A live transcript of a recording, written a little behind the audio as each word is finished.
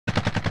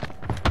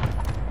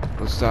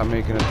Let's stop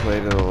making a play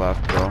to the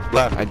left, bro.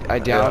 Left. I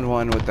downed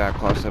one with that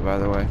cluster, by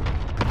the way.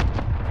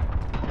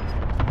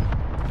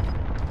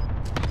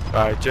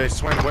 Alright, Jay,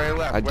 swing way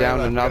left. I way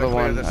downed left. another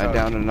one. I I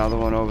downed another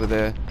one over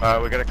there.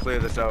 Alright, we gotta clear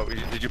this out.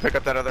 Did you pick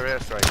up that other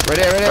airstrike? Right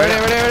there, right there, right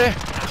there, right there, right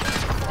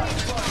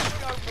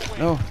there.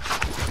 No.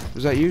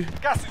 Was that you?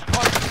 Gas is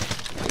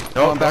close.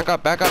 Hold on, back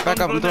up, back up,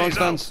 back up. I'm throwing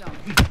stuns.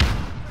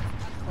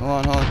 Hold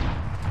on, hold on.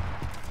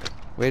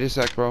 Wait a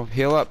sec, bro.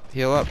 Heal up,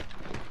 heal up.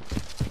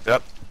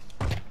 Yep.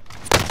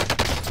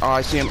 Oh,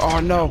 I see him.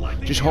 Oh, no.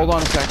 Just hold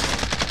on a sec.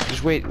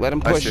 Just wait. Let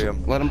him I push. see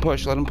him. Let him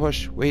push. Let him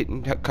push. Wait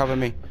and cover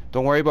me.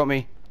 Don't worry about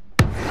me.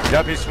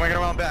 Yep, he's swinging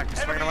around back.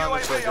 He's swinging Enemy around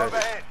this way, UAV Jay.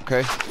 overhead.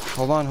 Okay.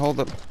 Hold on. Hold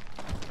up.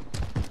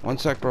 One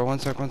sec, bro. One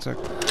sec. One sec.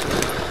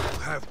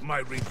 Have my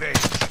revenge.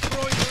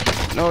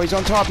 No, he's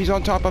on top. He's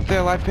on top up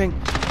there. Live ping.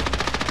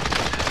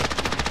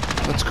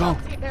 Let's go.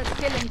 There's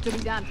killing to be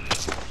done.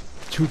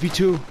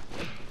 2v2.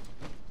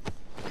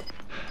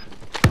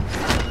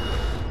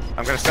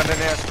 I'm gonna send an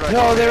airstrike.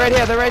 No, they're right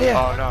here. They're right here.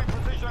 Oh, no.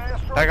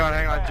 Hang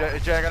on.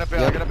 Jay, I gotta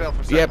bail. Yep. I gotta bail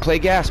for a second. Yeah, play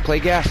gas. Play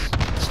gas.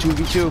 It's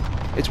 2v2.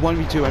 It's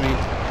 1v2, I mean.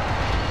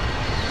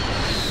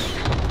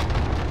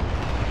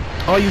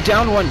 Oh, you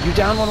downed one. You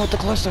downed one with the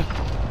cluster.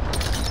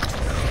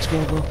 Let's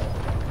go, bro.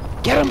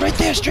 Get him right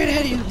there, straight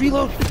ahead of you.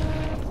 Reload.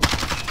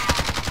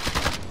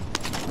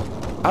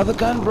 Other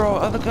gun, bro.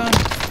 Other gun.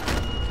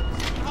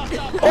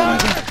 Oh my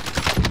god.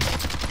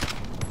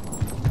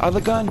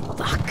 Other gun.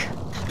 Fuck.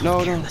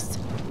 No, no.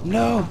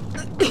 No.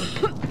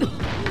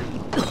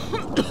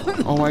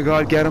 Oh my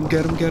god, get him,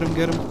 get him, get him,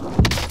 get him.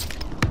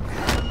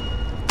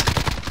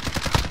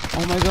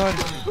 Oh my god.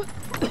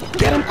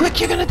 Get him quick,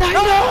 you're gonna die.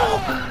 No!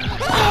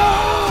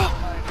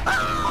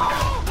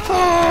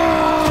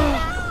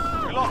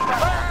 We lost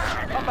that.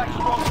 Come back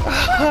strong.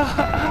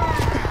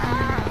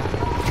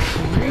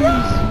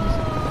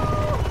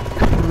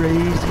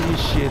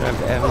 Craziest shit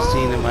I've ever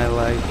seen in my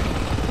life.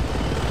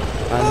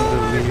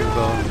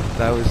 Unbelievable.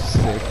 That was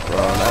sick, bro.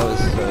 That was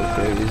so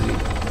crazy.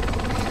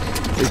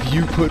 If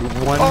you put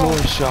one more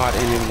shot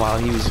in him while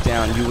he was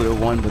down, you would have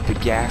won, but the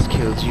gas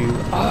killed you.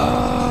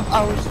 Oh,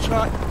 I was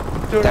trying.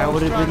 Dude, that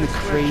would have been the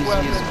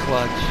craziest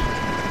clutch.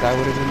 That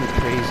would have been the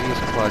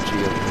craziest clutch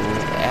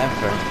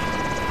ever.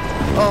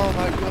 Oh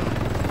my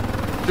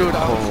god. Dude, I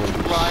was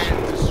Holy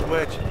trying to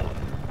switch.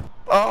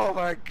 Oh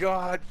my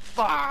god.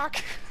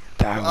 Fuck.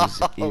 That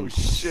was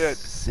shit.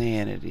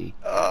 insanity.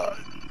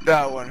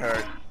 That one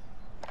hurt.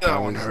 That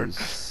one was hurt.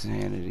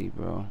 insanity,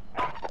 bro.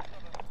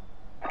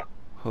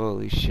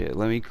 Holy shit.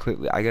 Let me clip.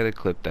 I gotta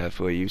clip that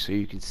for you so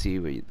you can see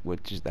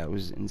what just that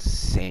was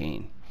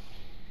insane.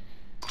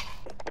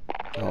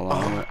 Hold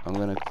on, I'm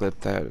gonna clip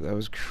that. That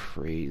was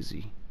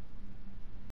crazy.